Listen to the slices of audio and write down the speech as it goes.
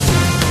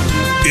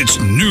It's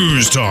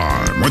news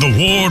time with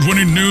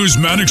award-winning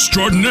newsman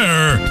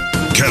extraordinaire,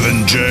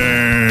 Kevin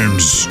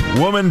James.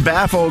 Woman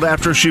baffled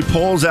after she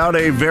pulls out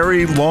a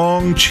very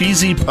long,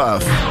 cheesy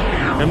puff.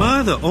 Am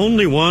I the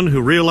only one who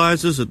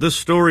realizes that this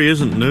story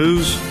isn't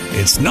news?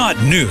 It's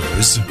not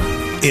news.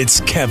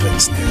 It's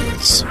Kevin's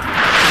news.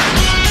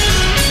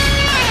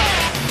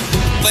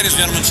 Ladies and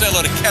gentlemen, say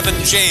hello to Kevin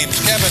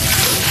James. Kevin.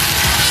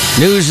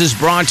 News is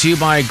brought to you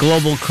by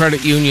Global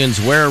Credit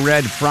Union's Wear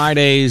Red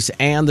Fridays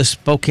and the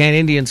Spokane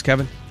Indians,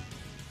 Kevin.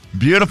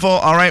 Beautiful.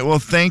 All right, well,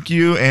 thank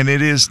you, and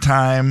it is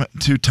time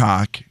to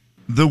talk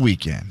the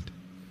weekend.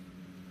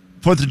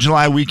 4th of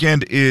July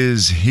weekend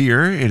is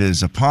here. It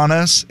is upon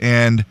us,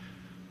 and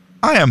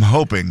I am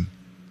hoping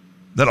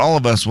that all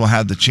of us will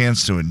have the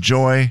chance to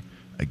enjoy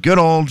a good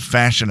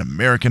old-fashioned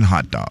American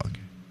hot dog.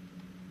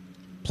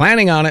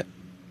 Planning on it.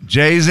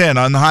 Jay's in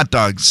on the hot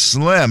dog.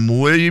 Slim,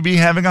 will you be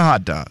having a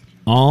hot dog?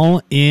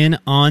 All in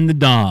on the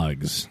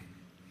dogs.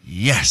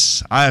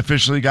 Yes, I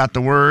officially got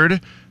the word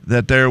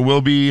that there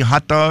will be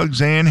hot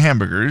dogs and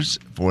hamburgers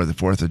for the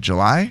 4th of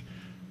July,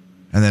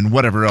 and then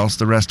whatever else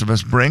the rest of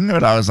us bring.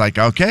 But I was like,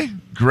 okay,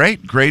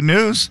 great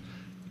news.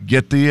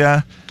 Get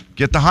the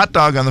hot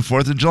dog on the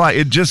 4th of July.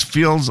 It just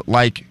feels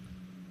like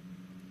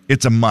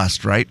it's a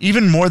must, right?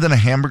 Even more than a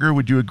hamburger.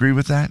 Would you agree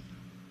with that?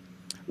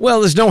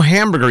 Well, there's no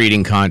hamburger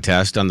eating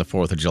contest on the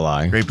 4th of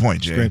July. Great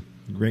point, Jay.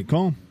 Great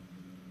call.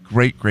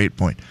 Great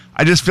point.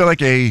 I just feel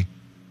like a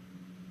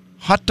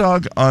hot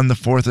dog on the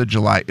 4th of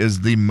July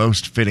is the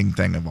most fitting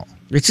thing of all.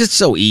 It's just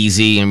so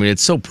easy. I mean,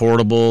 it's so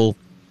portable.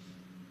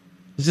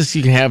 It's just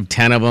you can have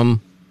 10 of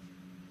them.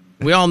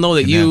 We all know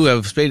that you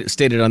have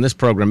stated on this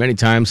program many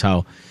times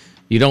how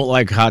you don't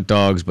like hot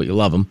dogs, but you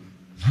love them.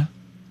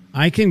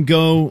 I can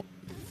go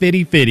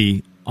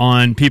fitty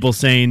on people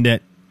saying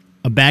that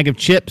a bag of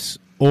chips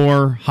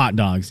or hot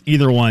dogs,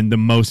 either one, the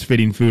most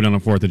fitting food on the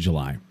 4th of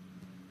July.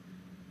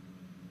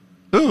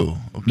 Ooh,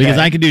 okay. Because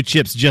I can do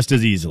chips just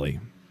as easily.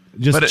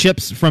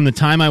 Chips from the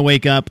time I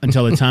wake up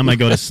until the time I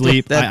go to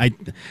sleep.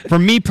 For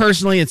me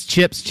personally, it's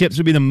chips. Chips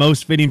would be the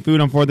most fitting food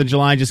on 4th of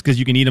July just because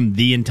you can eat them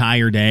the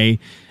entire day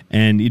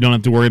and you don't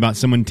have to worry about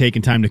someone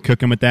taking time to cook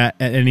them at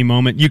any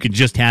moment. You could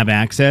just have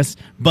access.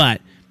 But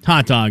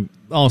hot dog,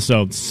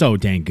 also so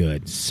dang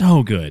good.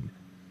 So good.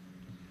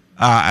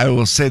 I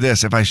will say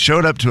this. If I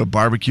showed up to a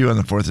barbecue on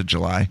the 4th of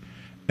July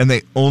and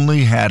they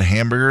only had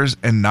hamburgers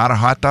and not a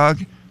hot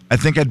dog, I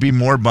think I'd be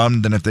more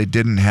bummed than if they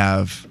didn't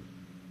have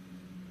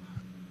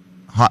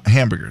hot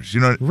hamburgers.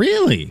 You know?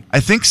 Really? I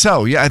think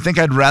so. Yeah, I think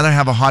I'd rather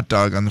have a hot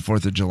dog on the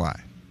 4th of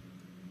July.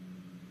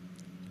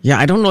 Yeah,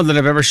 I don't know that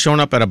I've ever shown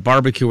up at a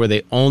barbecue where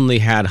they only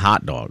had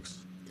hot dogs.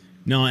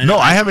 No,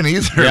 I haven't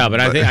either. Yeah, but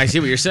I think I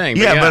see what you're saying.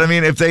 Yeah, but I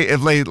mean, if they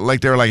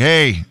were like,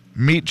 hey,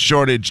 meat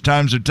shortage,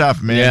 times are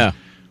tough, man. Yeah.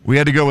 We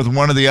had to go with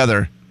one or the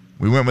other.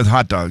 We went with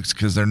hot dogs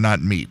because they're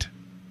not meat.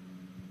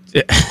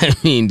 I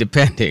mean,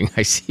 depending.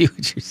 I see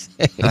what you're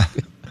saying.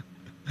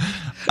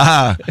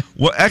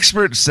 Well,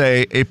 experts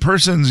say a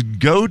person's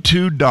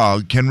go-to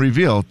dog can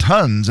reveal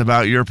tons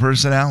about your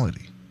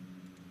personality.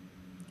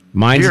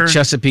 Mine's a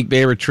Chesapeake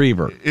Bay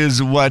Retriever.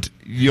 Is what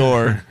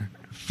your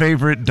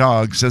favorite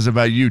dog says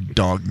about you,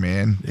 dog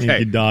man. Thank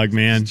you, dog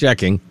man. Just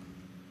checking.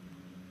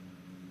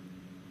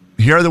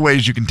 Here are the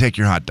ways you can take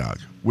your hot dog.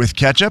 With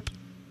ketchup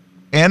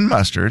and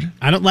mustard.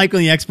 I don't like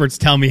when the experts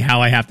tell me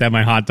how I have to have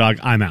my hot dog.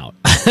 I'm out.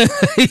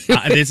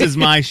 This is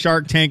my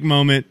Shark Tank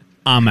moment.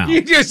 I'm out.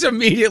 You just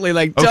immediately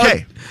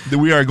okay,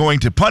 we are going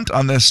to punt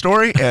on this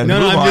story and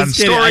move on.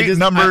 Story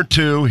number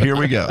 2. Here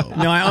we go.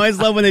 No, I always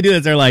love when they do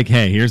this. They're like,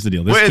 hey, here's the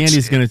deal. This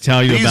candy's going to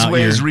tell you about these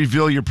ways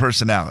reveal your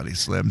personality,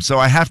 Slim. So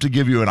I have to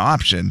give you an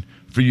option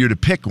for you to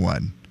pick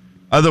one.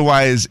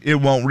 Otherwise, it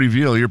won't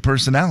reveal your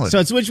personality. So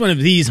it's which one of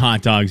these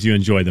hot dogs you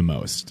enjoy the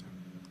most?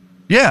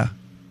 Yeah.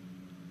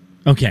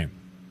 Okay.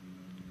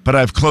 But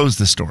I've closed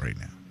the story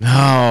now.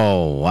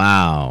 Oh,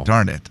 wow.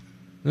 Darn it.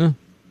 Huh?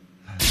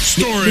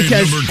 Story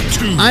because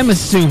number 2. I'm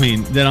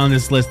assuming that on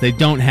this list they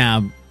don't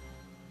have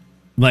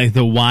like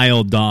the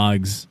Wild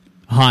Dogs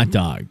hot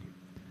dog,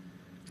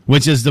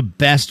 which is the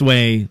best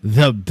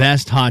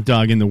hot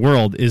dog in the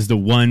world is the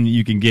one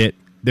you can get.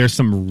 There's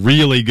some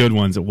really good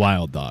ones at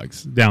Wild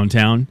Dogs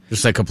downtown.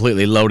 Just like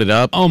completely loaded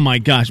up. Oh my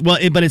gosh. Well,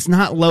 but it's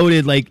not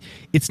loaded. Like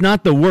it's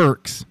not the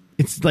works.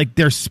 It's like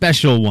they're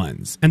special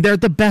ones and they're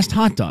the best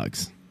hot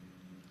dogs.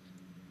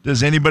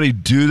 Does anybody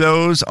do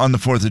those on the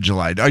 4th of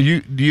July?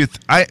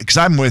 Because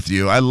I'm with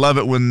you. I love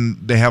it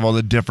when they have all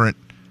the different.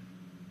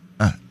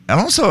 And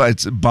also,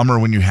 it's a bummer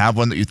when you have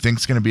one that you think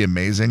is going to be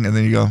amazing, and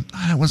then you go,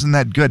 it wasn't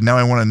that good. Now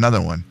I want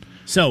another one.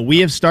 So we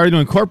have started to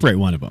incorporate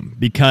one of them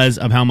because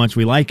of how much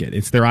we like it.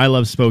 It's their I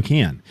Love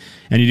Spokane.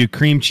 And you do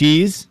cream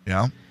cheese.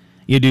 Yeah.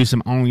 You do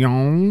some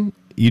onion.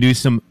 You do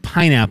some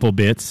pineapple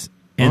bits.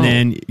 And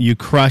then you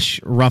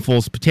crush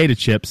Ruffles potato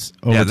chips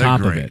over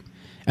top of it.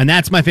 And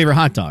that's my favorite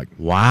hot dog.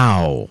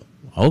 Wow.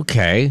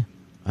 Okay.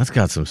 That's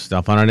got some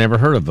stuff on I never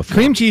heard of before.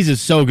 Cream cheese is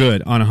so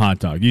good on a hot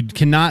dog. You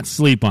cannot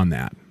sleep on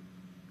that.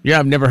 Yeah,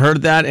 I've never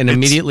heard that, and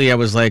immediately I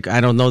was like,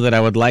 I don't know that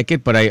I would like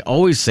it, but I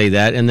always say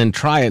that and then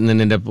try it and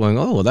then end up going,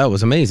 oh, well, that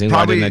was amazing.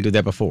 Why didn't I do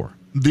that before?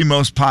 The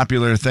most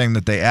popular thing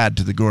that they add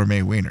to the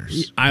gourmet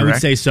wieners. I would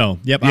say so.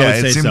 Yep, Yeah, I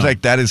would say it seems so.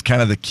 like that is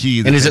kind of the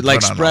key. That And is they it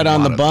like put spread a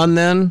on the lot of bun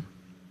then?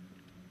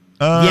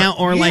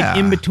 Like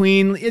in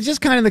between. It's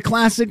just kind of the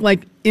classic,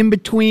 like in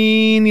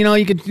between. You know,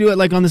 you could do it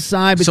like on the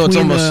side So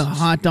between it's the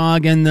hot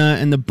dog and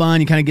the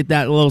bun. You kind of get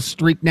that little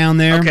streak down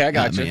there. Okay, I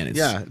got you. Man,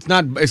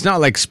 it's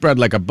not like spread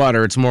like a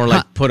butter. It's more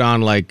like put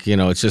on like,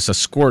 it's just a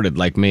squirted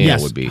like mayo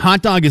would be.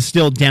 Hot dog is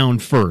still down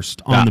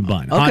first on the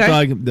bun.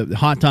 Okay. The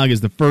hot dog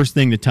is the first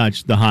thing to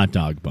touch the hot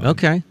dog bun.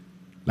 Okay.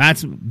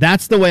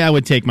 That's the way I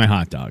would take my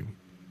hot dog.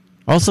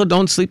 Also,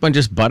 don't sleep on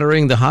just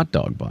buttering the hot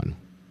dog bun.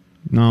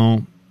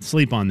 No,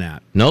 sleep on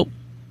that. Nope.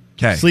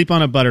 Okay. Sleep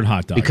on a buttered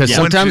hot dog. Because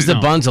sometimes the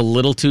bun's a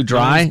little too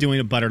dry. No one's doing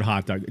a buttered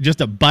hot dog. Just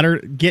a butter.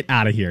 Get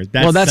out of here.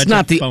 That's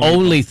not the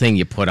only thing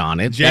you put on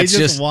it. Jay That's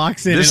just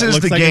walks in this and it is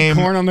looks the like game.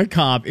 a corn on the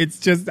cob. It's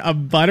just a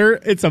butter.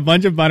 It's a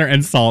bunch of butter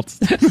and salt.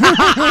 Hey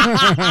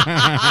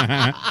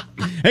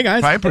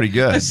guys. Probably pretty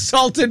good.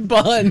 salted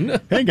bun.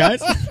 Hey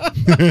guys.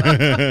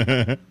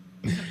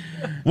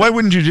 Why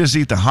wouldn't you just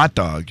eat the hot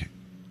dog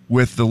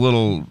with the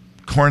little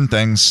corn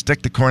things?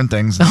 Stick the corn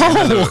things into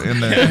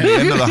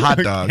the hot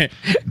dog,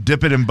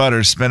 dip it in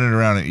butter, spin it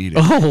around, and eat it.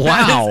 Oh,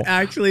 wow. That is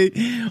actually,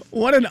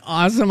 what an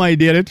awesome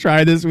idea to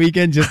try this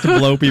weekend just to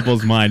blow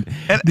people's mind.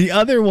 And the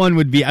other one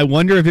would be, I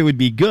wonder if it would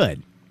be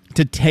good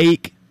to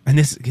take, and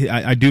this,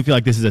 I do feel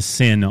like this is a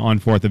sin on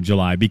 4th of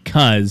July,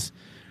 because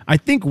I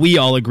think we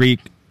all agree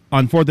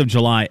on 4th of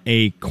July,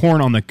 a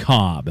corn on the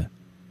cob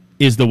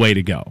is the way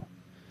to go.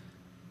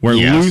 Where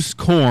loose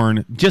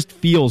corn just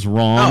feels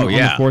wrong on the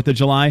 4th of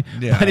July.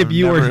 Yeah, but if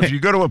you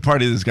go to a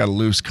party that's got a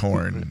loose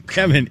corn,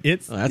 Kevin,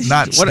 it's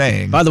not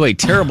staying. By the way,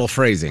 terrible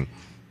phrasing.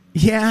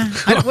 Yeah.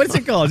 What is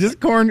it called? Just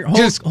corn,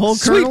 whole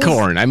sweet kernels?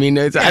 corn. I mean,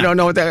 I don't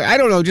know what that. I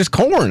don't know. Just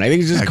corn. I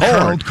think it's just corn.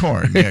 Kerneled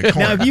corn. Yeah,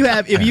 corn. Now,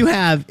 if you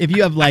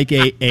have like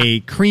a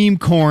cream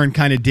corn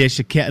kind of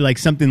dish, like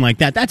something like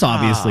that, that's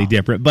obviously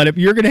different. But if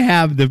you're going to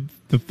have the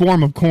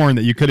form of corn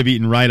that you could have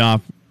eaten right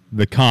off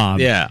the cob,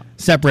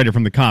 separated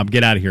from the cob,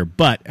 get out of here.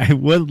 But I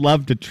would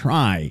love to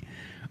try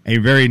a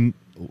very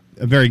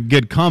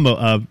good combo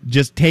of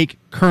just take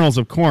kernels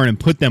of corn and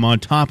put them on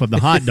top of the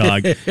hot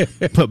dog,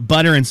 put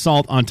butter and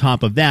salt on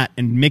top of that,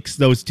 and mix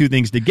those two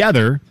things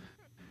together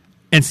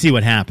and see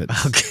what happens.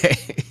 Okay.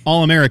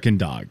 All American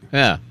dog.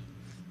 Yeah.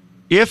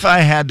 If I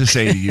had to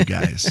say to you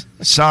guys,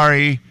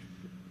 sorry,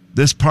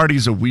 this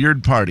party's a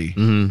weird party.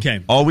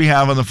 Okay. All we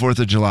have on the 4th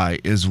of July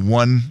is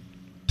one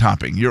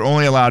topping. You're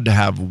only allowed to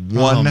have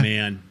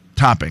one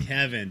topping.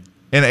 Kevin.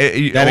 And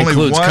that only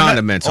includes one,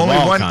 condiments of only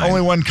all one, kinds.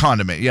 Only one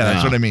condiment. Yeah,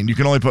 that's what I mean. You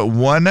can only put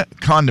one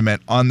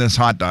condiment on this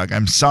hot dog.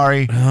 I'm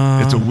sorry.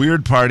 It's a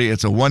weird party.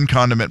 It's a one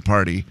condiment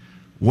party.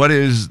 What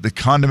is the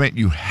condiment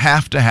you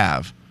have to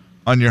have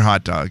on your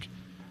hot dog?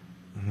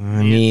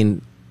 I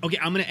mean... Okay,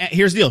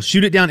 here's the deal.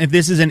 Shoot it down. If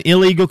this is an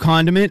illegal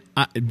condiment,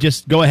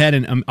 just go ahead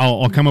and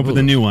I'll come up with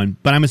a new one.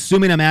 But I'm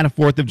assuming I'm at a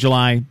 4th of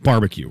July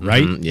barbecue,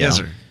 right? Yeah. Yes,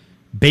 sir.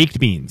 Baked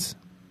beans.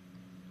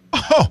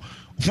 Oh,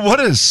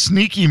 what a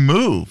sneaky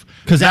move.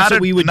 Because that's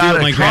what we would do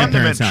at my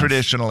grandparents' house.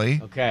 Traditionally.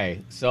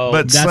 Okay, so...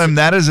 But Slim,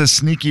 that is a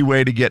sneaky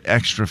way to get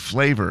extra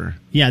flavor.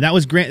 Yeah, that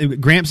was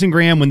Gramps and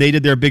Graham when they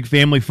did their big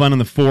family fun on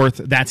the 4th.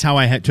 That's how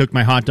I took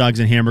my hot dogs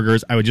and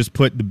hamburgers. I would just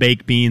put the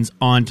baked beans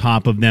on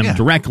top of them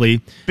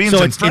directly. Beans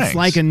so and it's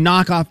like a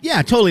knockoff.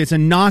 Yeah, totally. It's a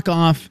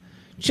knockoff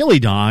chili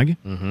dog,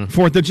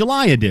 4th of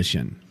July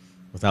edition.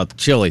 Without the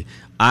chili.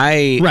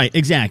 Right,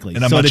 exactly.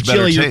 And a so much the chili,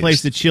 better you taste.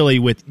 replace the chili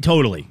with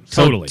totally.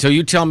 So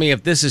you tell me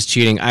if this is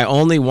cheating. I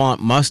only want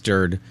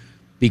mustard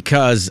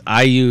because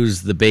I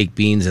use the baked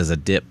beans as a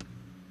dip.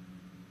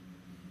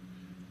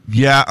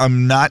 Yeah,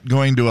 I'm not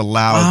going to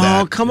allow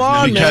that. Oh, come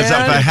on, because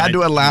man. if I had to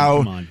Come allow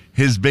on.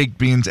 his baked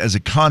beans as a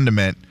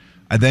condiment,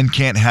 I then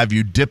can't have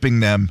you dipping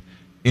them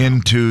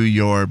into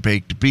your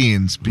baked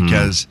beans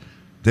because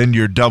then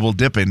you're double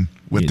dipping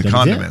with the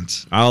double dip.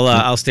 condiments.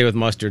 I'll stay with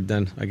mustard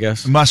then, I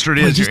guess. Mustard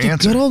is just your a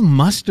answer. good old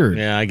mustard.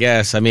 Yeah, I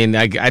guess. I mean,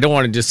 I don't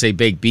want to just say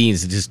baked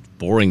beans. It's just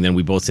boring. Then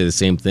we both say the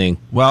same thing.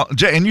 Well,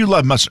 Jay, and you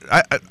love mustard.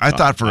 I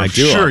thought for I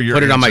do. sure I'll your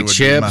put it on answer my would be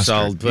chips. mustard.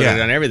 I'll put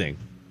it on everything.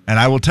 And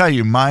I will tell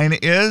you, mine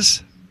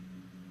is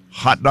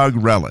hot dog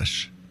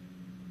relish.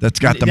 That's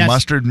got the That's-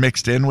 mustard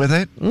mixed in with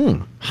it.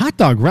 Hot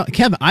dog relish.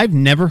 Kevin, I've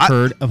never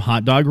heard of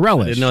hot dog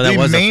relish. Didn't know that The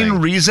was a main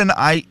thing. reason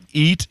I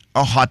eat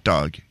a hot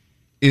dog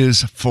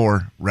is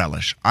for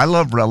relish. I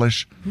love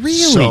relish Really?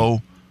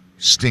 so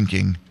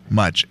stinking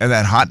much. And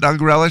that hot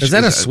dog relish Is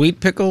that a sweet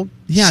pickle?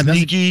 Yeah,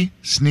 that's-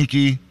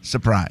 sneaky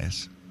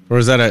surprise. Or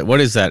is that what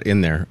is that in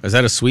there? Is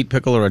that a sweet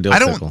pickle or a dill I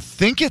don't pickle?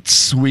 think it's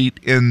sweet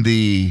in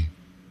the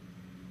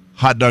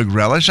hot dog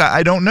relish.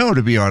 I don't know,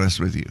 to be honest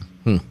with you.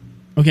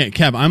 Okay,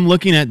 Kev, I'm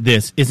looking at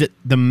this. Is it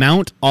the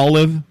Mount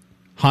Olive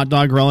hot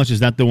dog relish? Is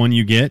that the one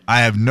you get?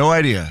 I have no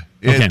idea.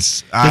 Okay.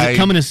 It's Does it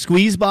come in a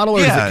squeeze bottle or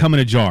does it come in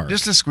a jar?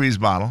 Just a squeeze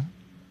bottle.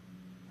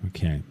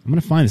 Okay, I'm going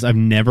to find this. I've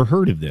never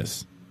heard of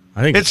this.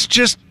 I think It's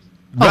just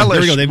relish.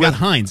 There we go. They've got with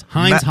Heinz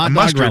hot dog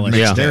mustard relish.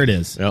 mixed There in. it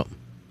is. Yep.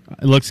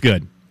 It looks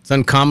good. It's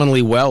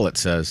uncommonly well, it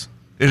says.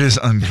 It is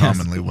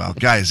uncommonly well.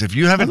 Guys, if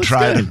you haven't looks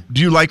tried good. it,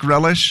 do you like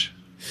relish?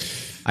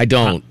 I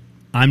don't.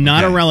 I'm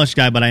not Okay. a relish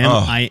guy, but I am.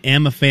 Oh. I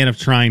am a fan of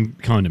trying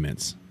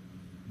condiments.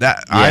 I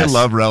Yes.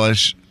 love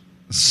relish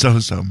so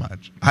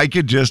much. I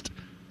could just,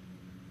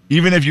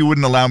 even if you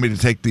wouldn't allow me to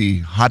take the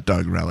hot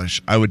dog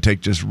relish, I would take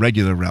just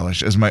regular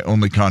relish as my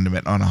only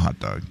condiment on a hot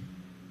dog.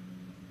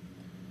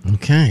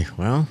 Okay,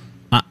 well.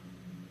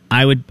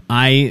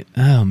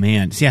 Oh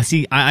man.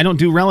 See, I don't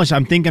do relish.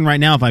 I'm thinking right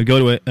now if I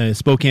go to a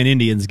Spokane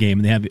Indians game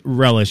and they have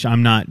relish,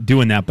 I'm not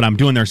doing that, but I'm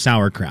doing their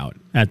sauerkraut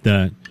at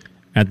the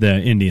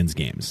Indians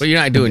games. But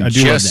you're not doing I do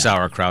love just that.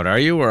 sauerkraut, are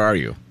you, or are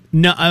you?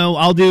 No,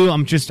 I'll do.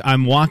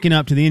 I'm walking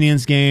up to the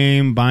Indians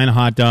game, buying a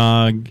hot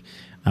dog.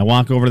 I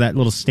walk over to that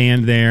little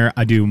stand there.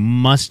 I do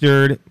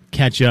mustard,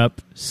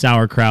 ketchup,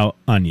 sauerkraut,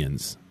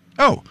 onions.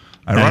 Oh,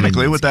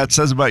 ironically, means- what that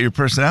says about your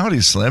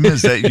personality, Slim,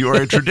 is that you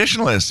are a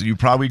traditionalist. You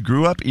probably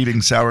grew up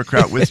eating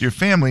sauerkraut with your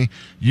family.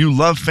 You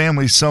love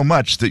family so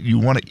much that you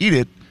want to eat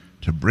it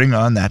to bring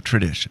on that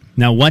tradition.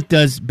 Now, what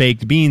does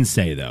baked beans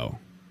say though?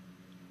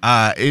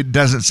 It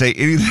doesn't say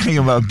anything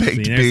about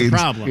baked See, there's the beans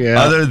problem. Yeah.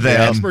 other than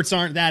Experts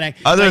aren't that.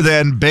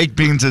 than baked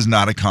beans is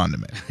not a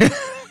condiment.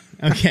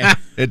 Okay.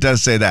 It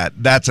does say that.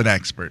 That's an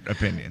expert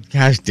opinion.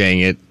 Gosh dang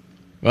it.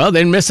 Well,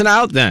 they're missing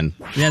out then.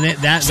 Yeah,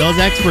 those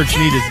experts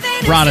need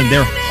to broaden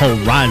their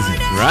horizon.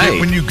 Right.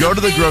 When you go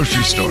to the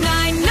grocery store,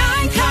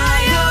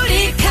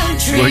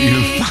 where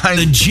you find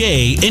The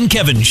Jay and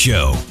Kevin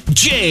Show.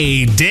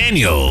 Jay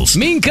Daniels.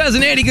 Mean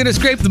Cousin Eddie gonna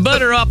scrape the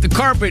butter off the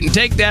carpet and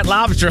take that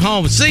lobster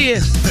home. See ya.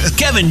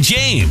 Kevin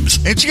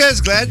James. Ain't you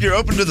guys glad you're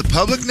open to the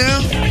public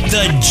now?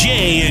 The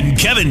Jay and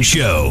Kevin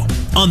Show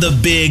on the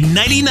Big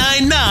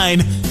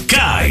 99.9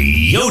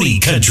 Coyote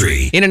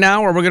Country. In an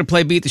hour, we're gonna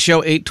play Beat the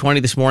Show 8:20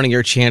 this morning.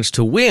 Your chance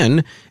to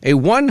win a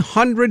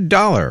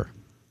 $100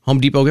 Home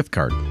Depot gift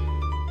card.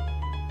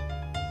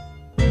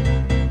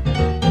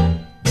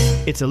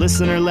 It's a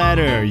listener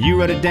letter. You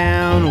wrote it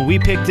down. We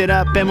picked it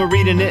up and we're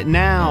reading it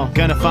now.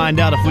 Gonna find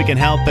out if we can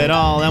help at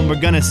all. And we're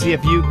gonna see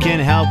if you can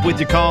help with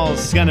your calls.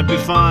 It's gonna be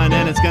fun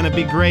and it's gonna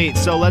be great.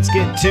 So let's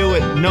get to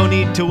it. No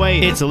need to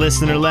wait. It's a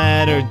listener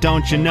letter,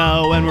 don't you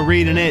know? And we're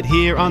reading it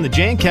here on the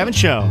Jay and Kevin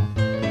Show.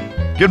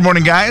 Good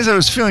morning, guys. I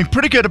was feeling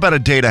pretty good about a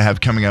date I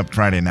have coming up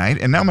Friday night,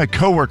 and now my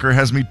coworker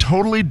has me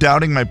totally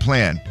doubting my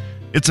plan.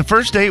 It's a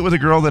first date with a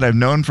girl that I've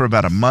known for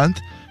about a month.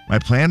 My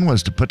plan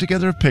was to put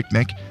together a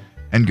picnic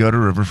and go to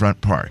Riverfront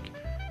Park.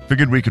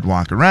 Figured we could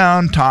walk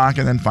around, talk,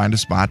 and then find a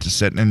spot to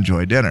sit and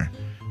enjoy dinner.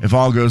 If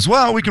all goes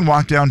well, we can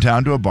walk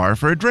downtown to a bar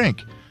for a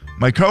drink.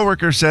 My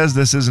coworker says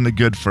this isn't a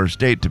good first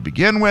date to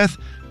begin with.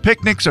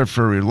 Picnics are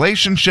for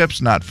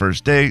relationships, not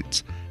first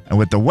dates. And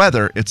with the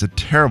weather, it's a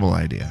terrible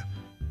idea.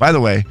 By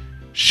the way,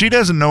 she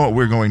doesn't know what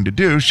we're going to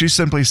do. She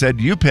simply said,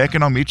 you pick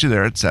and I'll meet you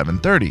there at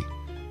 7:30.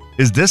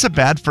 Is this a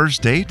bad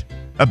first date?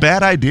 A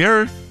bad idea?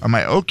 Or am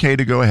I okay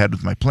to go ahead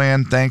with my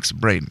plan? Thanks,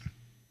 Braden.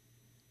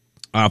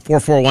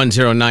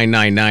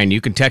 4410999.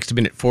 You can text them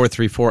in at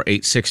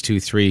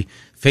 434-8623.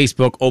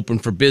 Facebook open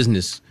for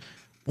business.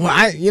 Well,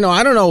 I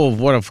don't know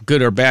what a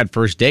good or bad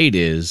first date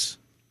is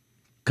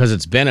because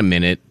it's been a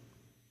minute.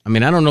 I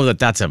mean, I don't know that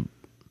that's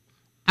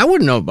I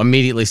wouldn't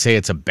immediately say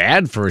it's a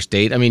bad first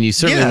date. I mean, you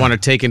certainly want to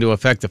take into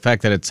effect the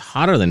fact that it's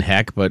hotter than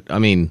heck, but I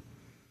mean,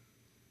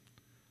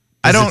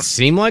 does it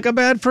seem like a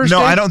bad first date?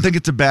 No, I don't think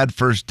it's a bad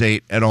first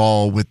date at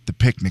all with the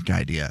picnic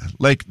idea.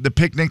 Like, the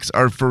picnics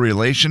are for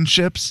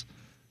relationships.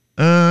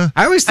 I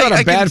always thought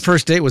a bad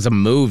first date was a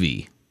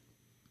movie.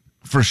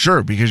 For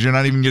sure, because you're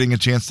not even getting a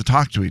chance to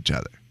talk to each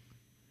other.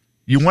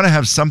 You want to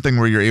have something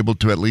where you're able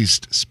to at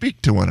least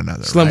speak to one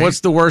another. Slim, right?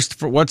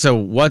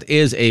 what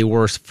is a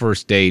worse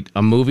first date?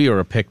 A movie or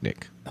a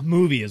picnic? A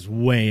movie is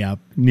way up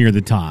near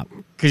the top.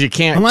 Because you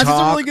can't Unless talk.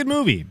 it's a really good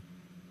movie.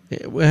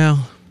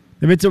 Well,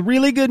 If it's a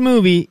really good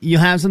movie, you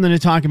have something to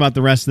talk about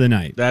the rest of the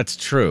night. that's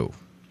true.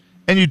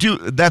 And you do,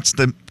 that's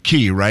the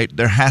key, right?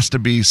 There has to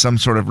be some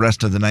sort of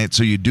rest of the night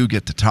so you do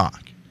get to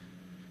talk.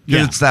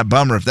 Because it's that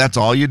bummer. If that's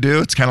all you do,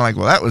 it's kind of like,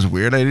 well, that was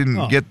weird. I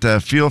didn't get the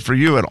feel for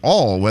you at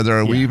all,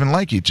 whether we even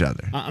like each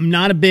other. I'm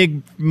not a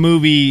big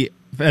movie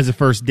as a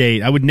first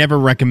date. I would never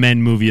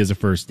recommend movie as a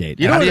first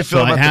date. How do you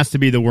feel about it has to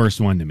be the worst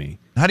one to me.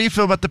 How do you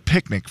feel about the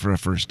picnic for a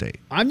first date?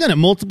 I've done it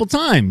multiple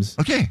times.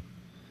 Okay.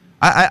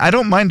 I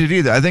don't mind it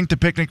either. I think the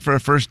picnic for a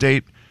first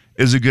date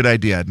is a good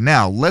idea.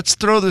 Now, let's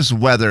throw this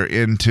weather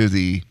into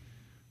the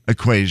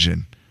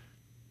equation.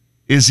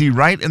 Is he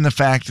right in the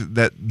fact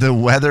that the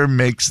weather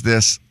makes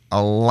this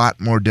a lot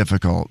more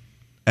difficult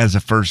as a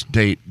first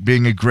date,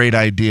 being a great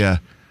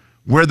idea,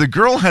 where the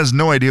girl has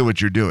no idea what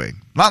you're doing?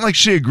 Not like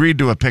she agreed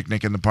to a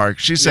picnic in the park.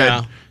 She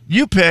said,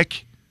 you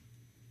pick,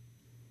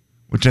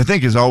 which I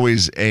think is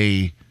always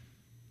a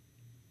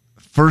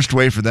first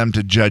way for them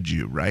to judge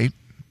you, right?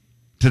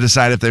 To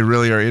decide if they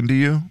really are into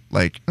you.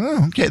 Like,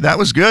 oh, okay, that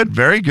was good.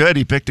 Very good.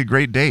 He picked a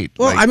great date.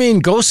 Well, like, I mean,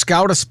 go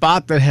scout a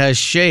spot that has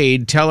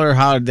shade. Tell her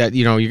how that,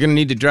 you're going to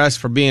need to dress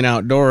for being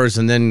outdoors,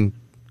 and then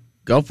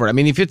go for it. I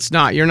mean, if it's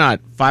not, you're not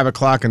 5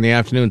 o'clock in the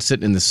afternoon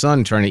sitting in the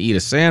sun trying to eat a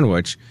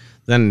sandwich,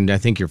 then I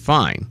think you're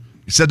fine.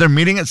 You said they're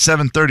meeting at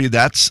 7:30.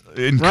 That's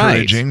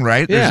encouraging,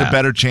 right? Yeah. There's a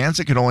better chance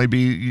it could only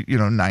be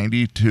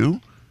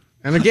 92.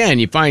 And again,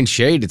 you find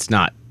shade. It's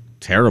not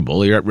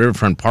terrible. You're at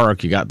Riverfront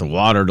Park. You got the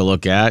water to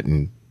look at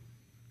and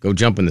go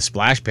jump in the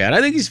splash pad.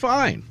 I think he's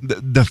fine.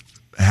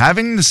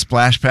 Having the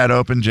splash pad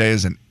open, Jay,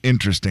 is an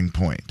interesting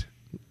point.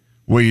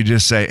 Where you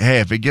just say, hey,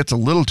 if it gets a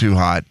little too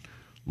hot,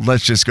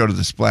 let's just go to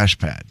the splash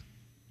pad.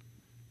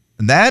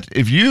 And that,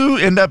 if you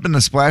end up in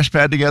the splash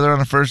pad together on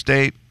a first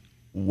date,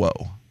 whoa.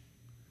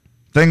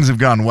 Things have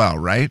gone well,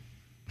 right?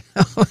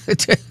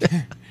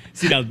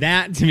 See, now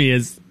that to me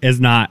is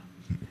not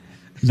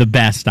the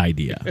best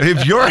idea.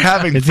 If you're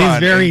having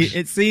fun.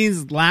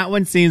 That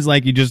one seems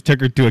like you just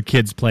took her to a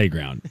kid's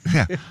playground.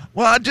 Yeah.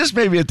 Well, just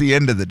maybe at the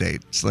end of the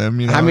date,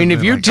 Slim. I mean,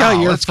 if you tell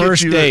your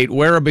first date,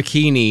 wear a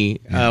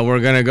bikini, we're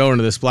going to go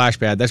into the splash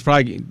pad, that's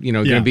probably,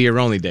 going to be your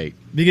only date.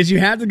 Because you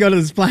have to go to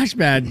the splash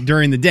pad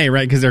during the day,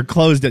 right? Because they're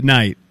closed at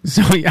night.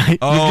 So you just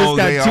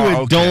got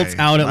two adults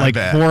out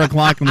at 4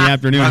 o'clock in the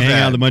afternoon hanging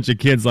out with a bunch of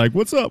kids like,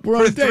 what's up? We're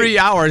on a date. 3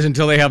 hours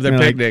until they have their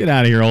picnic. Like, get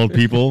out of here, old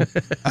people.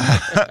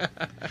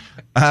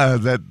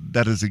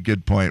 That is a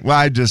good point. Well,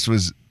 I just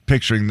was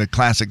picturing the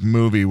classic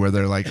movie where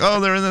they're like, oh,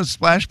 they're in the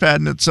splash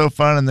pad and it's so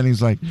fun. And then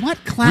he's like, what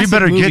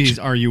classic movies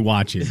are you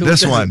watching?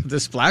 This one.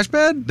 The splash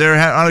pad? They're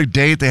on a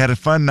date. They had a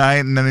fun night.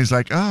 And then he's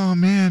like, oh,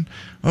 man,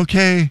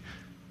 okay.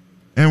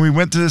 And we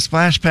went to the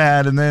splash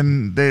pad and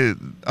then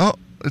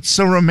it's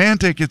so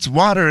romantic. It's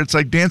water. It's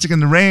like dancing in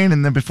the rain.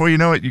 And then before you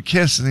know it, you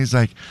kiss. And he's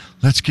like,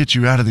 let's get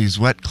you out of these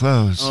wet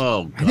clothes.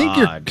 Oh, God. I think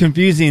you're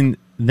confusing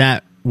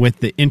that with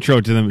the intro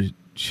to the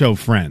show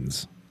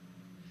Friends.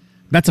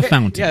 That's a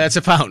fountain. Yeah, that's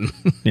a fountain.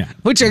 Yeah.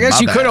 Which I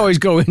guess you could always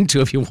go into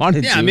if you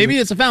wanted to. Yeah, maybe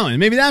it's a fountain.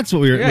 Maybe that's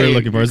what we're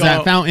looking for. Is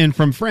that fountain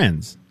from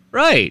Friends?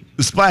 Right.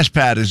 The splash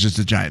pad is just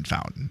a giant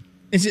fountain.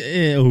 Is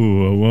it?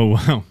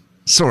 Whoa.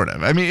 Sort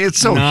of. I mean, it's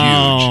so huge.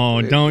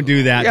 No, don't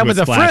do that. Yeah, but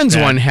the Friends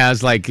one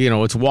has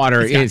it's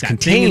water. It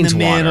contains in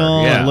the middle.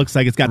 water. Yeah. It looks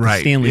like it's got the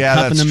Stanley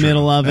Cup in the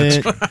middle of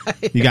it.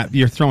 Right.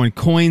 You're throwing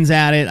coins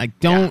at it. Like,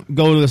 don't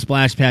go to the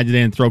splash pad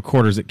today and throw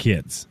quarters at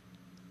kids.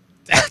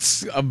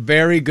 That's a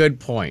very good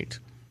point.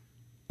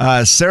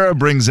 Sarah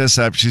brings this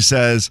up. She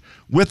says,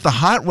 with the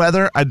hot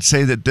weather, I'd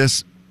say that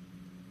this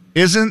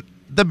isn't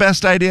the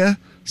best idea.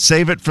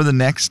 Save it for the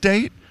next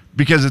date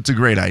because it's a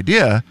great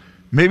idea.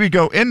 Maybe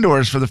go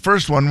indoors for the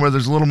first one where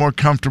there's a little more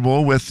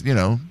comfortable with,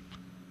 a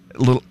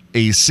little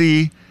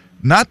AC.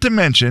 Not to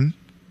mention,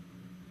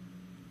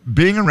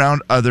 being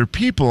around other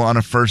people on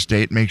a first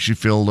date makes you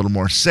feel a little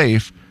more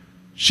safe.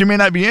 She may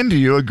not be into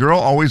you. A girl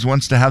always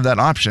wants to have that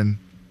option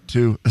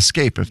to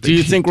escape if they Do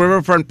you think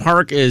Riverfront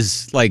Park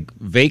is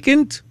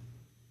vacant?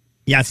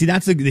 Yeah, see,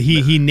 that's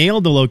he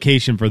nailed the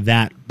location for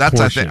that.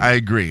 I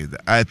agree.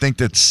 I think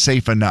that's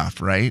safe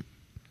enough, right?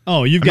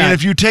 Oh, I mean,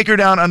 if you take her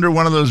down under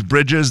one of those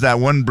bridges, that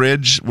one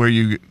bridge where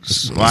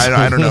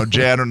I don't know,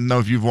 Jay, I don't know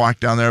if you've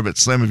walked down there, but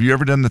Slim, have you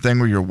ever done the thing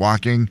where you're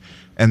walking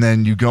and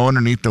then you go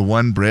underneath the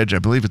one bridge? I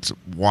believe it's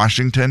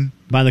Washington.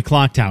 By the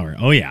clock tower.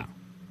 Oh, yeah.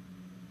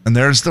 And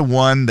there's the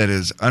one that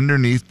is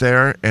underneath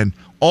there, and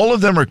all of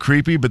them are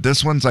creepy, but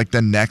this one's like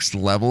the next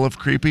level of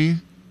creepy,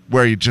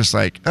 where you're just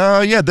like,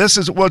 oh, yeah,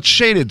 it's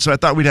shaded, so I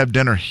thought we'd have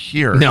dinner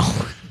here. No.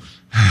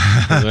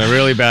 That's a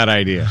really bad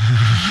idea.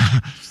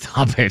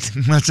 Stop it.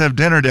 Let's have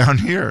dinner down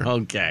here.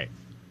 Okay.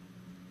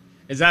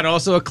 Is that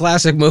also a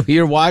classic movie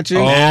you're watching?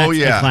 Oh,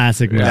 yeah. A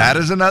classic movie. That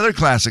is another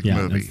classic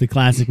movie. That's the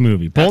classic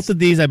movie. Both of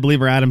these, I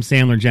believe, are Adam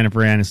Sandler, Jennifer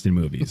Aniston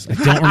movies. I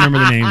don't remember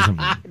the names of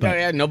them.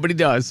 No, nobody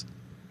does.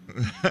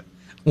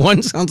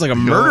 One sounds like a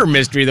murder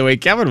mystery the way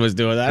Kevin was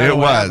doing that. It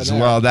was.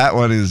 Well, that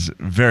one is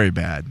very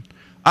bad.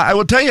 I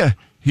will tell you,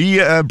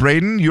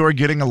 Braden, you are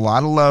getting a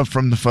lot of love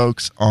from the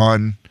folks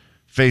on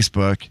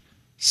Facebook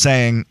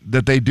saying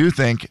that they do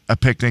think a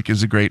picnic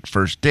is a great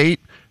first date.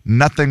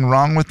 Nothing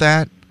wrong with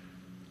that.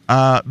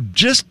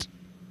 Just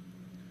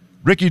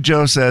Ricky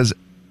Joe says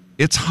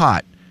it's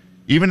hot,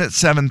 even at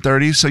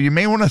 7:30, so you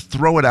may want to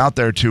throw it out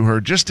there to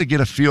her just to get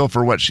a feel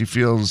for what she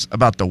feels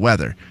about the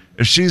weather.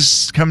 If she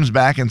comes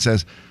back and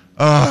says,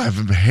 oh,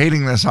 I've been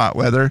hating this hot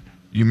weather,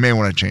 you may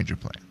want to change your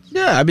plans.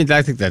 Yeah, I mean,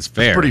 I think that's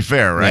fair. It's pretty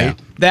fair, right?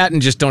 Yeah. That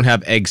and just don't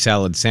have egg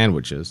salad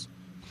sandwiches.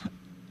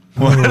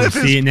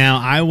 See, now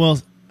I will...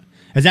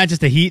 Is that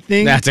just a heat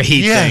thing? That's a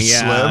heat thing,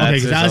 yeah. Okay,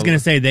 because I was going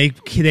to say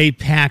they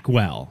pack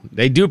well.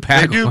 They do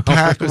pack well. They do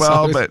pack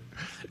well, but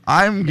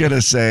I'm going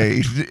to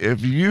say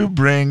if you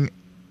bring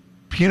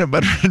peanut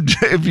butter,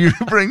 if you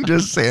bring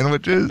just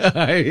sandwiches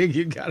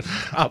you got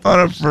on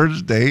a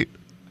first date,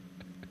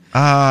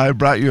 I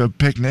brought you a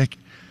picnic.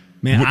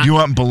 Man, you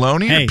want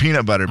bologna or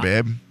peanut butter,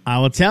 babe? I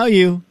will tell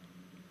you,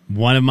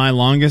 one of my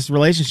longest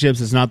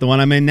relationships, it's not the one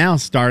I'm in now,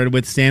 started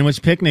with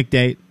sandwich picnic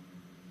date.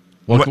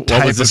 What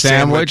was the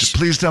sandwich?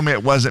 Please tell me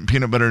it wasn't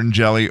peanut butter and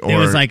jelly or it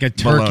was like a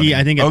turkey, bologna.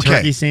 I think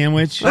turkey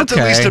sandwich. That's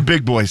at least a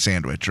big boy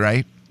sandwich,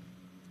 right?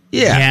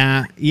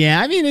 Yeah.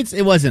 I mean,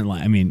 it wasn't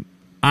like,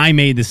 I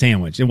made the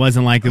sandwich. It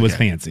wasn't like it was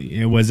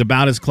fancy. It was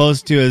about as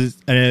close to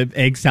an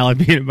egg salad,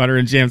 peanut butter,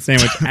 and jam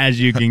sandwich as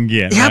you can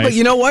get. Yeah, right? but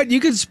you know what? You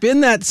could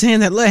spin that saying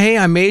that, hey,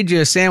 I made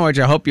you a sandwich.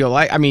 I hope you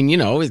like. I mean,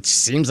 it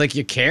seems like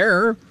you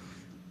care.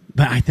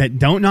 But I thought,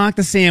 don't knock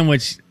the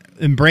sandwich.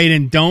 And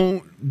Braden,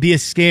 don't be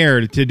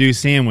scared to do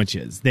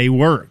sandwiches. They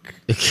work.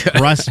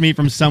 Trust me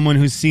from someone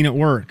who's seen it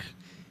work.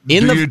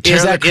 Is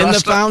that in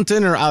the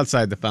fountain or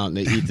outside the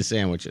fountain they eat the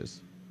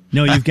sandwiches?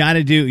 No, you've got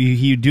to do.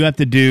 You do have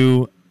to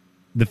do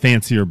the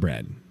fancier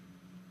bread.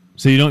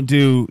 So you don't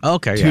do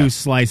two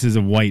slices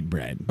of white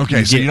bread.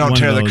 Okay, so you don't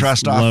tear the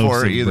crust off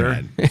for it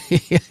either.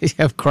 You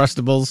have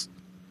Crustables.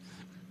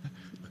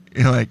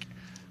 You're like,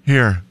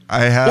 here,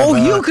 I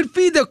have... you could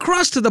feed the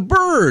crust to the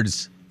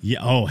birds. Yeah.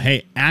 Oh,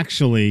 hey,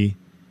 actually,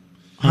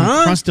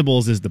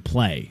 Uncrustables is the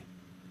play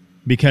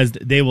because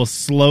they will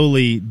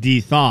slowly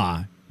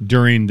de-thaw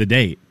during the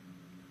date.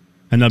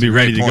 And they'll be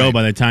ready to go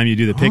by the time you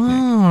do the picnic.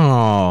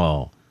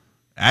 Oh.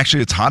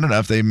 Actually, it's hot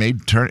enough. They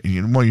made well,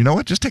 you know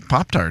what? Just take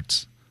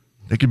Pop-Tarts.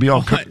 They could be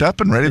all cooked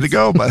up and ready to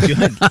go. But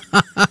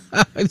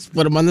just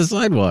put them on the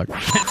sidewalk. Jay,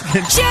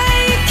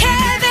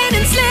 Kevin,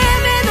 and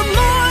Slim in the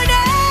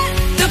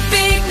morning. The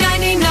big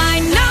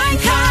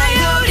 99.9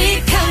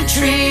 Coyote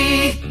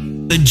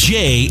Country. The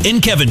Jay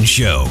and Kevin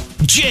Show.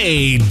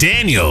 Jay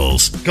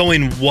Daniels.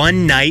 Going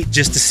one night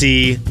just to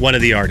see one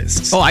of the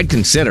artists. Oh, I'd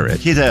consider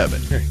it. Keith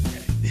Urban.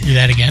 Do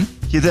that again?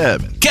 Keith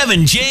Urban.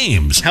 Kevin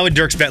James. How would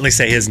Dierks Bentley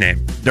say his name?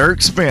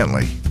 Dierks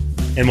Bentley.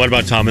 And what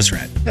about Thomas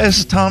Rhett? This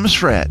is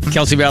Thomas Rhett.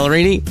 Kelsey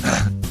Ballerini.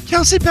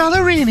 Kelsey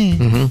Ballerini.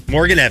 Mm-hmm.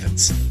 Morgan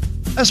Evans.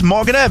 That's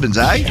Morgan Evans,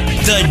 eh?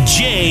 The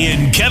Jay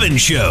and Kevin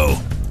Show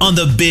on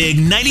the big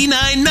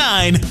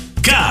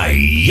 99.9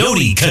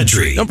 Coyote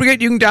Country. Don't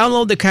forget, you can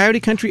download the Coyote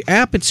Country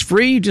app. It's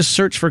free. Just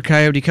search for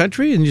Coyote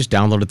Country and just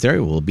download it there.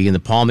 It will be in the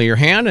palm of your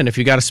hand. And if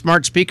you got a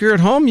smart speaker at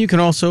home, you can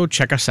also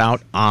check us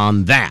out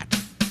on that.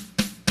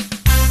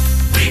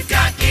 We've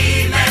got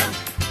email.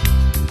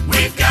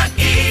 We've got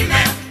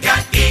email.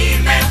 Got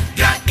email.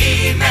 Got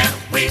email.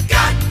 We've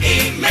got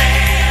email.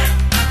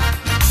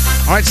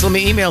 All right,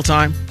 Slimmy, email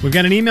time. We've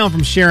got an email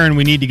from Sharon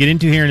we need to get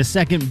into here in a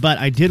second, but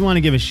I did want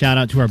to give a shout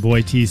out to our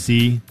boy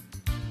TC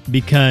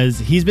because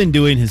he's been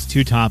doing his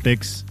 2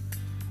 topics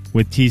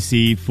with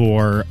TC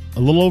for a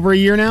little over a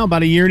year now,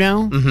 about a year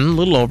now. Mm-hmm, a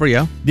little over,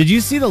 yeah. Did you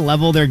see the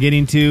level they're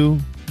getting to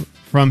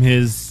from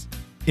his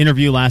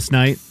interview last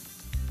night?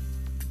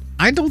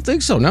 I don't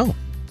think so, no.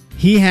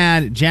 He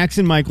had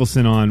Jackson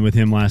Michelson on with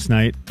him last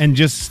night and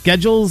just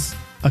schedules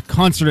a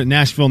concert at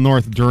Nashville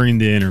North during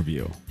the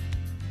interview.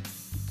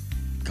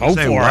 Go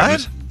Say for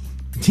what?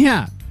 it.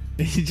 Yeah.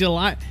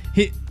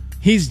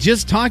 He's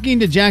just talking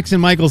to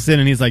Jackson Michelson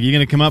and he's like, you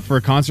going to come up for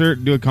a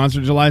concert, do a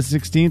concert July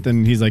 16th?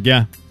 And he's like,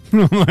 yeah.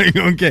 I'm like,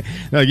 okay.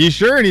 They're like, you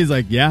sure? And he's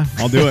like, yeah,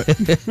 I'll do it.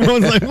 I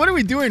was like, what are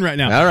we doing right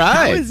now? All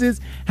right.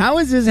 How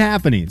is this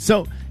happening?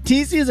 So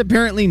TC is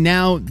apparently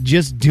now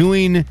just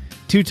doing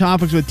 2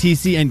 topics with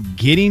TC and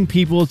getting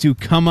people to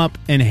come up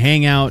and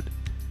hang out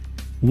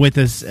with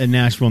us at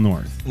Nashville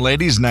North.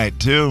 Ladies' night,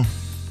 too.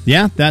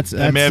 Yeah, that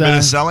may have been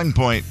a selling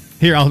point.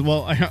 Here, let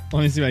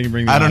me see if I can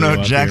bring the I don't know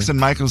audio up Jackson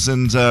here.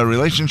 Michelson's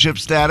relationship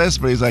status,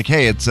 but he's like,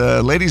 hey, it's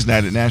ladies'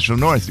 night at Nashville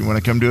North. You want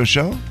to come do a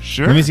show?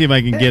 Sure. Let me see if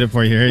I can get it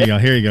for you. Here you go.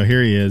 Here you go.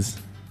 Here he is.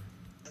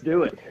 Let's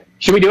do it.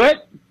 Should we do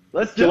it?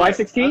 Let's do July it.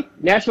 16th,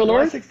 Nashville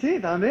July North?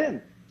 16th, I'm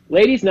in.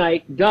 Ladies'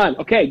 night, done.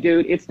 Okay,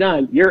 dude, it's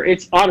done.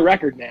 It's on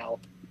record now.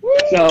 Woo!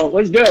 So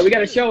let's do it. We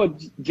got a show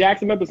with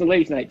Jackson Michelson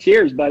Ladies' Night.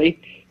 Cheers,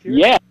 buddy. Cheers.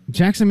 Yeah.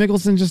 Jackson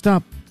Michelson just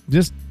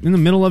in the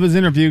middle of his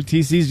interview.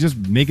 TC's just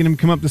making him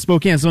come up to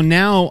Spokane. So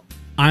now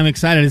I'm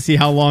excited to see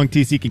how long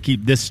TC can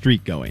keep this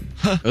streak going.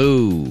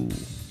 Ooh.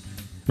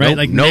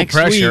 Right? No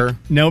pressure.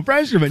 No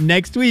pressure. But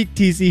next week,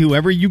 TC,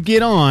 whoever you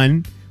get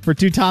on for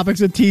 2 topics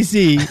with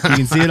TC, you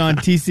can see it on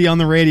TC on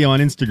the radio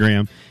on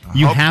Instagram.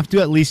 You have to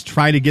at least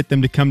try to get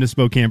them to come to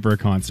Spokane for a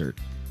concert.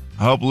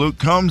 I hope Luke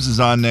Combs is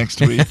on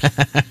next week.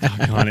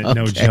 Doggone it.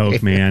 No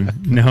joke, man.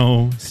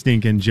 No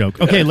stinking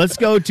joke. Okay, let's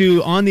go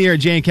to on the air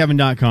at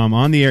jayandkevin.com,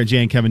 on the air at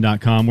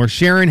jayandkevin.com, where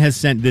Sharon has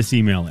sent this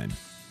email in.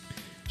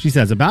 She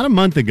says, about a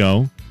month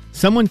ago,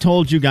 someone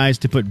told you guys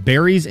to put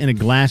berries in a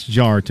glass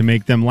jar to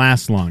make them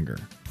last longer.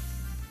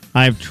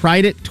 I've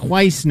tried it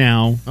twice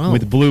now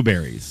with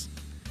blueberries.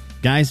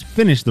 Guys,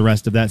 finish the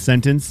rest of that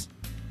sentence.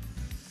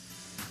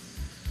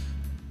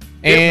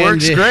 It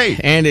works great.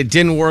 And it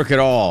didn't work at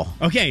all.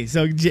 Okay,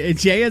 so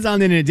Jay is on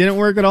the it didn't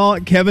work at all.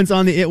 Kevin's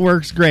on the it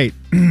works great.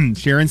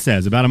 Sharon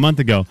says, about a month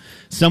ago,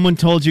 someone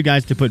told you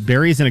guys to put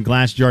berries in a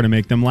glass jar to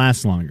make them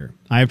last longer.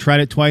 I have tried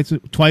it twice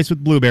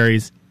with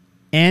blueberries,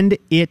 and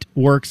it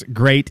works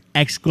great!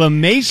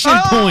 Exclamation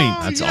point.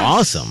 That's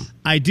awesome.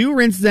 I do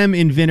rinse them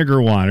in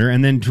vinegar water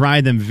and then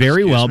dry them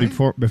very well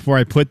before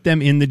I put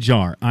them in the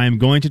jar. I am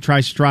going to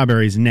try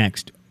strawberries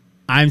next.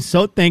 I'm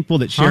so thankful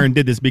that Sharon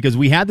did this because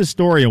we had the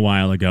story a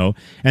while ago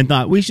and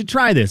thought we should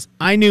try this.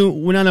 I knew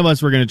none of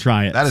us were going to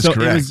try it. That is so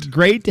correct. It was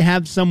great to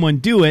have someone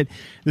do it.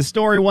 The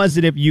story was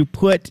that if you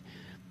put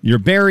your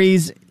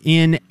berries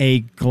in a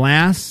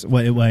glass,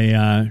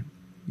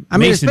 I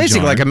mean, it's mason basically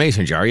jar. like a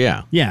mason jar,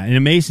 yeah. Yeah, in a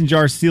mason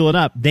jar, seal it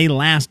up. They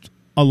last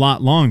a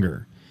lot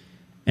longer.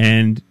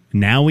 And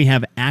now we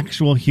have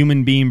actual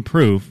human being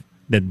proof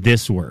that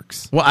this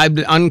works. Well, I'm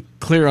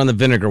unclear on the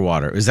vinegar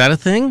water. Is that a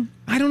thing?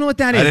 I don't know what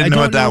that is. I didn't know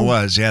don't what that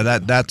was. Yeah,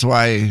 that's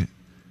why.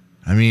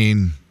 I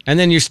mean, And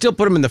then you still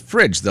put them in the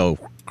fridge, though.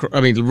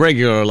 I mean,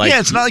 regular, like... yeah,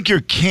 it's not like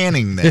you're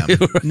canning them.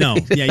 No,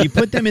 yeah, you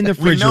put them in the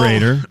We know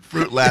refrigerator.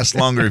 fruit lasts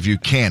longer if you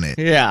can it.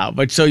 Yeah,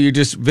 but so you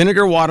just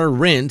vinegar, water,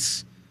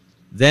 rinse,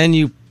 then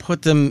you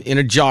put them in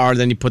a jar,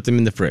 then you put them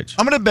in the fridge.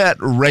 I'm going to bet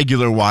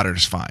regular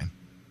water's fine.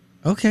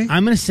 Okay.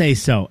 I'm going to say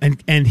so.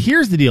 And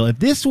here's the deal. If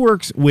this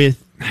works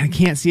with... I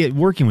can't see it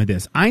working with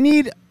this. I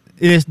need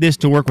this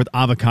to work with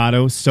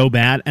avocado so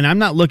bad, and I'm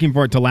not looking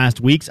for it to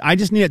last weeks. I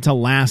just need it to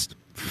last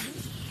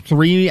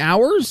 3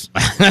 hours.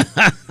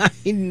 I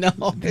know.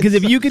 Because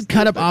if you could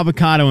cut up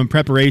avocado in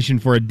preparation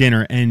for a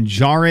dinner and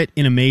jar it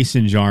in a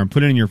mason jar and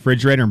put it in your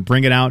refrigerator and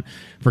bring it out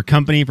for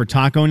company for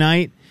taco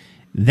night,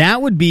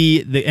 that would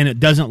be and it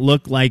doesn't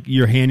look like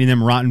you're handing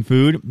them rotten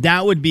food.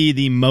 That would be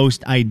the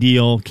most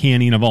ideal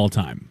canning of all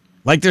time.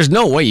 Like, there's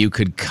no way you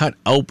could cut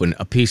open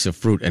a piece of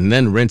fruit and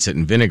then rinse it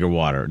in vinegar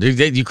water.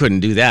 You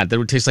couldn't do that. That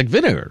would taste like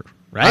vinegar,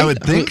 right? I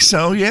would think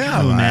so, yeah.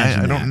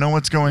 I don't know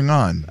what's going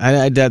on.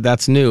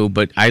 That's new,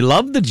 but I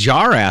love the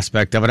jar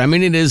aspect of it. I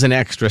mean, it is an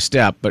extra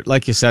step, but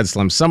like you said,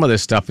 Slim, some of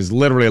this stuff is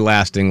literally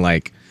lasting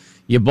like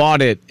you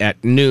bought it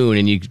at noon,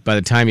 and by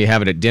the time you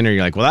have it at dinner,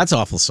 you're like, well, that's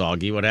awful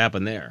soggy. What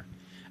happened there?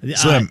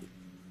 Slim.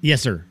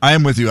 Yes, sir. I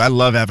am with you. I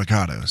love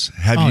avocados.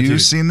 Have you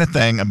dude. seen the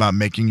thing about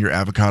making your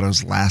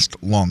avocados last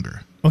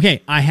longer?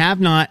 Okay, I have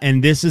not,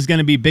 and this is going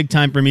to be big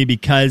time for me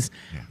because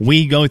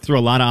we go through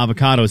a lot of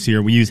avocados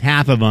here. We use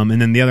half of them,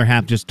 and then the other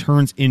half just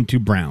turns into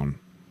brown.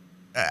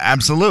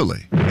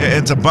 Absolutely.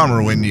 It's a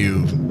bummer when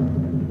you...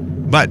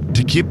 But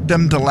to keep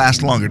them to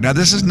last longer. Now,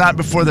 this is not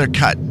before they're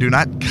cut. Do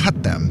not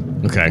cut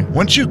them. Okay.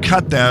 Once you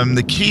cut them,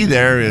 the key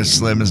there is,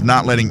 Slim, is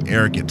not letting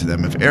air get to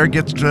them. If air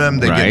gets to them,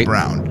 they get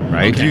brown.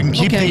 Right. If you can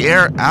keep the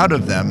air out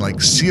of them,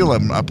 like seal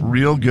them up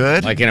real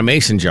good. Like in a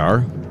mason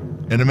jar.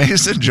 In a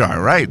mason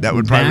jar, right. That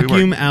would probably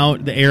Vacuum work.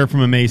 out the air from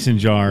a mason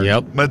jar.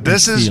 Yep. But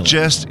this is seal it.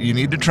 just, you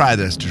need to try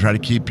this to try to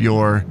keep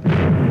your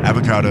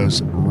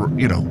avocados,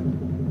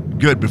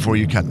 good before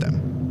you cut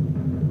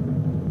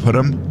them. Put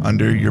them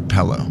under your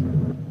pillow.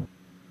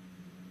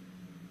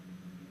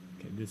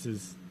 Okay, this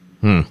is...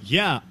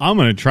 Yeah, I'm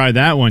going to try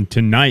that one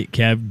tonight,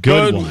 Kev.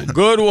 Good one.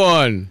 Good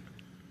one.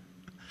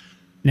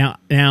 Now,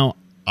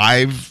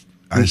 I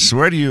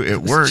swear to you,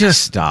 it works.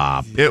 Just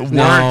stop. It works,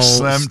 No,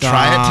 Slim. stop.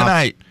 Try it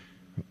tonight.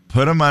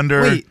 Put them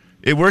under. Wait.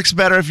 It works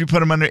better if you put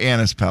them under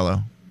Anna's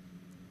pillow.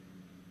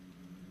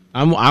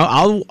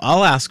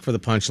 I'll ask for the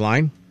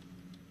punchline.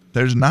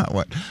 There's not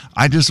one.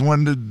 I just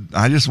wanted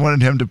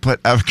him to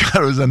put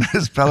avocados under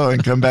his pillow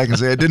and come back and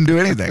say I didn't do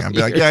anything. I'd be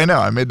like, yeah, I know,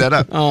 I made that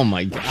up. Oh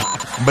my God.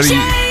 But he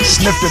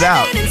sniffed it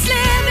out.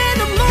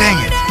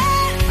 Dang it.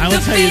 I will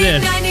tell you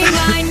this.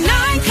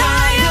 99.9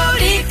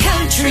 Coyote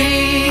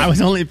Country. I was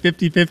only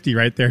 50-50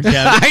 right there, Kev.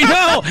 I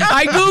know.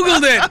 I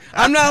Googled it.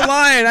 I'm not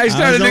lying. I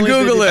started to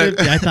Google it.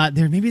 I thought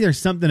maybe there's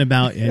something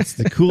about it's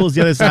the cool's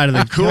the other side of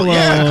the Cool, pillow.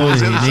 yeah, cool's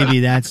the other Maybe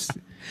that's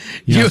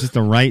it's just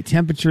the right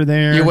temperature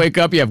there. You wake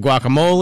up, you have guacamole.